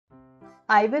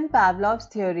Ivan Pavlov's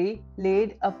theory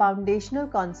laid a foundational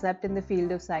concept in the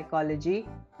field of psychology,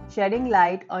 shedding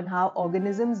light on how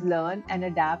organisms learn and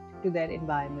adapt to their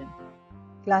environment.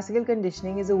 Classical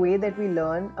conditioning is a way that we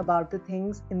learn about the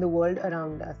things in the world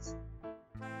around us.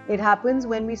 It happens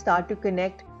when we start to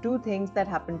connect two things that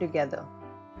happen together.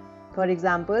 For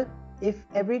example, if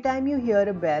every time you hear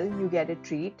a bell you get a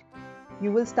treat,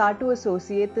 you will start to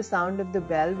associate the sound of the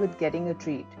bell with getting a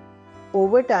treat.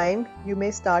 Over time, you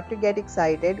may start to get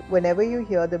excited whenever you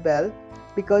hear the bell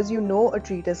because you know a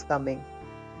treat is coming.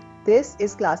 This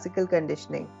is classical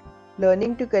conditioning,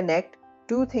 learning to connect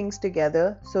two things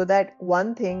together so that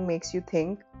one thing makes you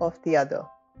think of the other.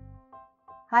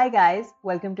 Hi guys,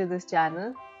 welcome to this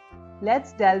channel.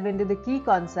 Let's delve into the key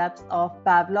concepts of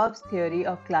Pavlov's theory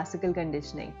of classical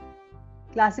conditioning.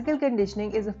 Classical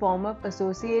conditioning is a form of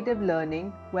associative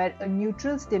learning where a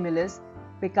neutral stimulus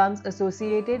becomes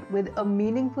associated with a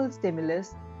meaningful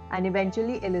stimulus and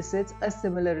eventually elicits a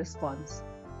similar response.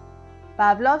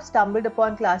 Pavlov stumbled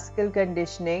upon classical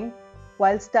conditioning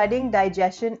while studying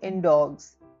digestion in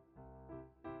dogs.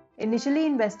 Initially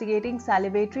investigating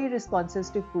salivatory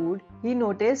responses to food, he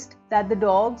noticed that the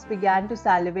dogs began to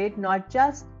salivate not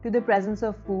just to the presence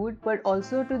of food but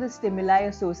also to the stimuli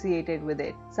associated with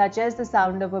it, such as the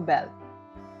sound of a bell.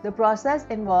 The process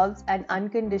involves an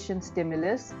unconditioned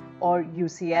stimulus, or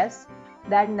UCS,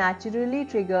 that naturally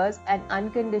triggers an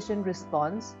unconditioned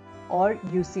response, or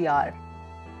UCR.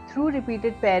 Through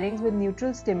repeated pairings with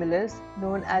neutral stimulus,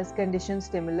 known as conditioned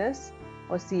stimulus,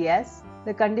 or CS,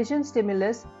 the conditioned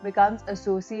stimulus becomes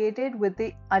associated with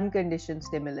the unconditioned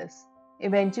stimulus,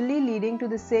 eventually leading to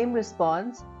the same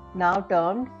response, now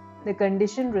termed the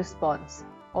conditioned response,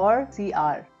 or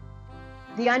CR.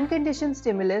 The unconditioned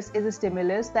stimulus is a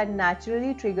stimulus that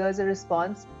naturally triggers a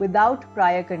response without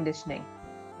prior conditioning.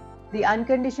 The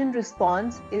unconditioned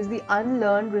response is the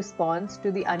unlearned response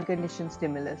to the unconditioned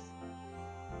stimulus.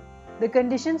 The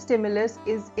conditioned stimulus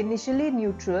is initially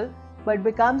neutral but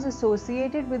becomes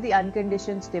associated with the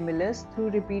unconditioned stimulus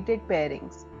through repeated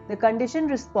pairings. The conditioned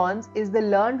response is the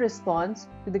learned response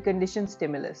to the conditioned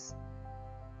stimulus.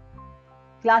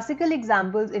 Classical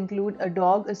examples include a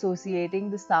dog associating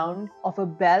the sound of a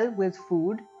bell with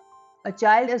food, a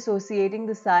child associating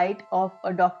the sight of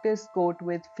a doctor's coat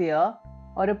with fear,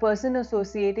 or a person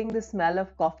associating the smell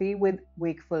of coffee with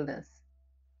wakefulness.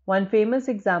 One famous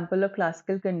example of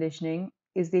classical conditioning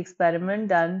is the experiment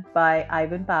done by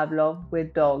Ivan Pavlov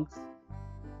with dogs.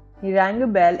 He rang a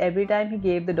bell every time he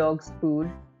gave the dogs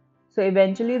food, so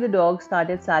eventually the dog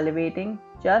started salivating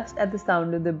just at the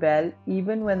sound of the bell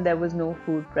even when there was no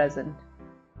food present.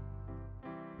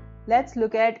 Let's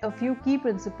look at a few key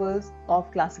principles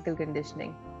of classical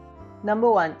conditioning.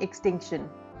 Number 1. Extinction.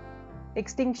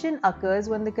 Extinction occurs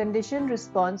when the conditioned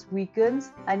response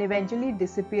weakens and eventually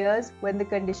disappears when the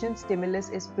conditioned stimulus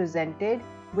is presented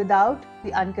without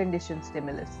the unconditioned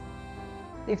stimulus.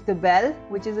 If the bell,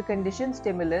 which is a conditioned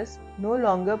stimulus, no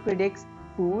longer predicts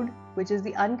food, which is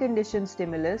the unconditioned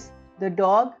stimulus, the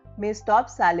dog may stop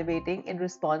salivating in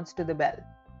response to the bell.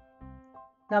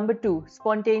 Number 2.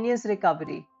 Spontaneous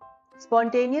recovery.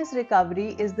 Spontaneous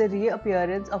recovery is the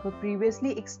reappearance of a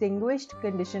previously extinguished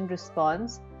conditioned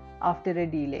response after a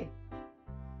delay.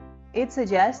 It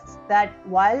suggests that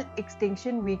while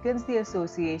extinction weakens the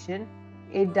association,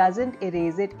 it doesn't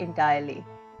erase it entirely.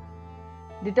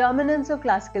 Determinants of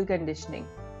classical conditioning.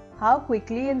 How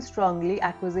quickly and strongly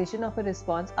acquisition of a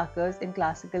response occurs in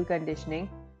classical conditioning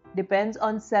depends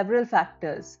on several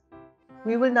factors.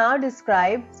 We will now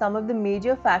describe some of the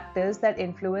major factors that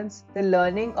influence the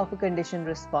learning of a conditioned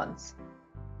response.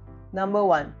 Number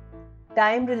 1.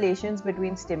 Time relations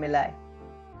between stimuli.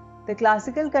 The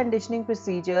classical conditioning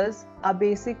procedures are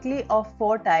basically of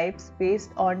 4 types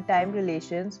based on time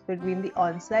relations between the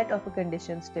onset of a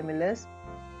conditioned stimulus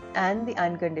and the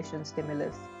unconditioned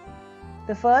stimulus.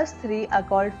 The first 3 are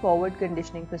called forward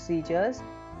conditioning procedures,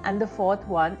 and the fourth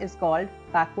one is called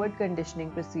backward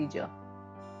conditioning procedure.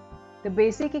 The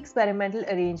basic experimental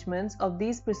arrangements of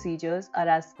these procedures are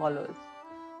as follows.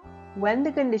 When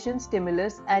the conditioned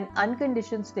stimulus and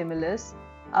unconditioned stimulus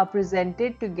are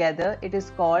presented together, it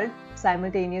is called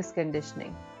simultaneous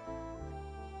conditioning.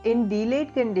 In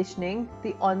delayed conditioning,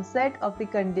 the onset of the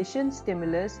conditioned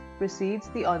stimulus precedes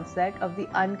the onset of the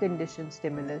unconditioned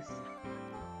stimulus.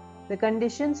 The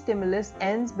conditioned stimulus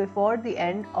ends before the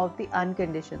end of the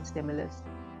unconditioned stimulus.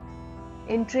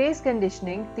 In trace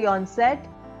conditioning, the onset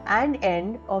and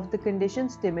end of the conditioned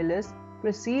stimulus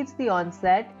precedes the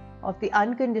onset of the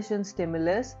unconditioned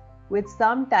stimulus with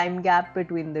some time gap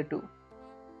between the two.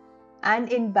 And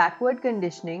in backward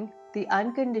conditioning, the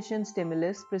unconditioned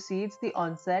stimulus precedes the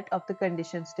onset of the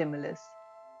conditioned stimulus.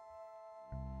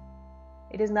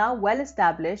 It is now well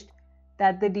established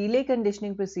that the delay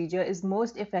conditioning procedure is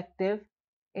most effective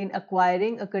in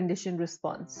acquiring a conditioned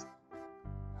response.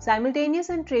 Simultaneous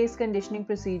and trace conditioning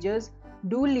procedures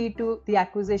do lead to the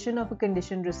acquisition of a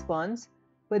conditioned response,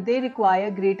 but they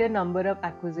require greater number of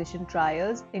acquisition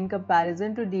trials in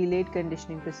comparison to delayed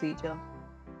conditioning procedure.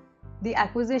 The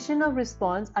acquisition of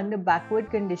response under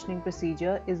backward conditioning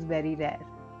procedure is very rare.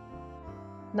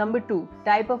 Number 2.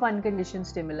 Type of unconditioned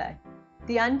stimuli.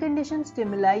 The unconditioned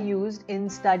stimuli used in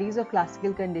studies of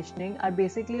classical conditioning are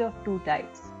basically of two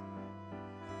types: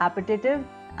 appetitive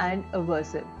and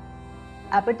aversive.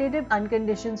 Appetitive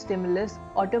unconditioned stimulus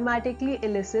automatically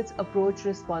elicits approach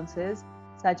responses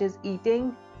such as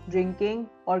eating, drinking,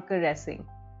 or caressing.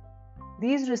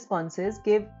 These responses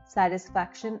give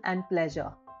satisfaction and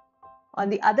pleasure. On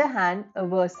the other hand,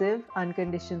 aversive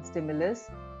unconditioned stimulus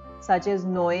such as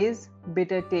noise,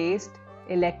 bitter taste,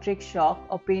 electric shock,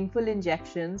 or painful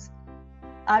injections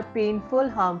are painful,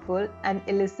 harmful, and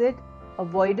elicit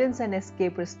avoidance and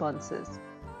escape responses.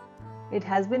 It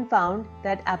has been found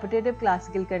that appetitive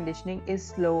classical conditioning is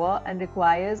slower and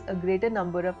requires a greater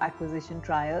number of acquisition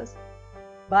trials,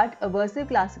 but aversive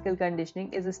classical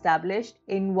conditioning is established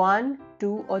in 1,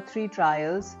 2, or 3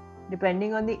 trials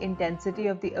depending on the intensity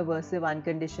of the aversive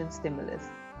unconditioned stimulus.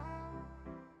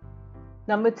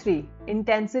 Number 3.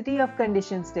 Intensity of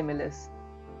conditioned stimulus.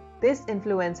 This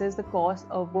influences the course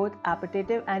of both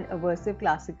appetitive and aversive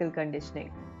classical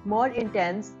conditioning. More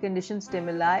intense conditioned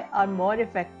stimuli are more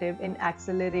effective in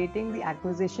accelerating the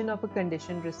acquisition of a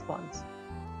conditioned response.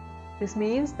 This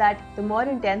means that the more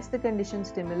intense the conditioned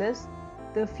stimulus,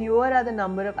 the fewer are the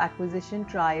number of acquisition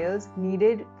trials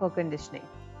needed for conditioning.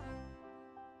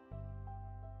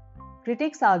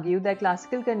 Critics argue that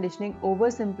classical conditioning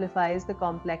oversimplifies the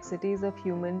complexities of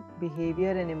human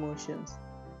behavior and emotions.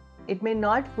 It may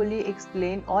not fully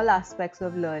explain all aspects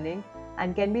of learning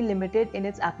and can be limited in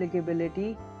its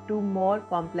applicability to more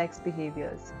complex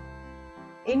behaviors.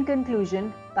 In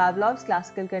conclusion, Pavlov's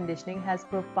classical conditioning has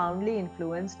profoundly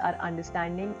influenced our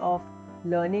understanding of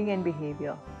learning and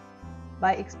behavior.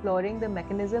 By exploring the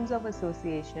mechanisms of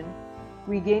association,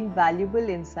 we gain valuable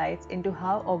insights into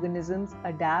how organisms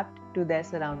adapt to their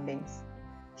surroundings,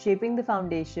 shaping the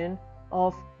foundation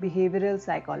of behavioral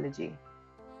psychology.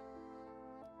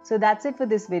 So that's it for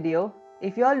this video.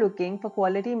 If you're looking for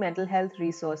quality mental health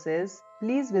resources,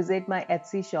 please visit my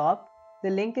Etsy shop.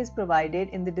 The link is provided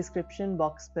in the description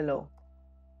box below.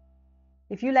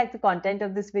 If you like the content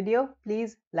of this video,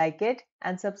 please like it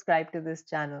and subscribe to this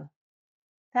channel.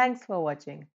 Thanks for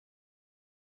watching.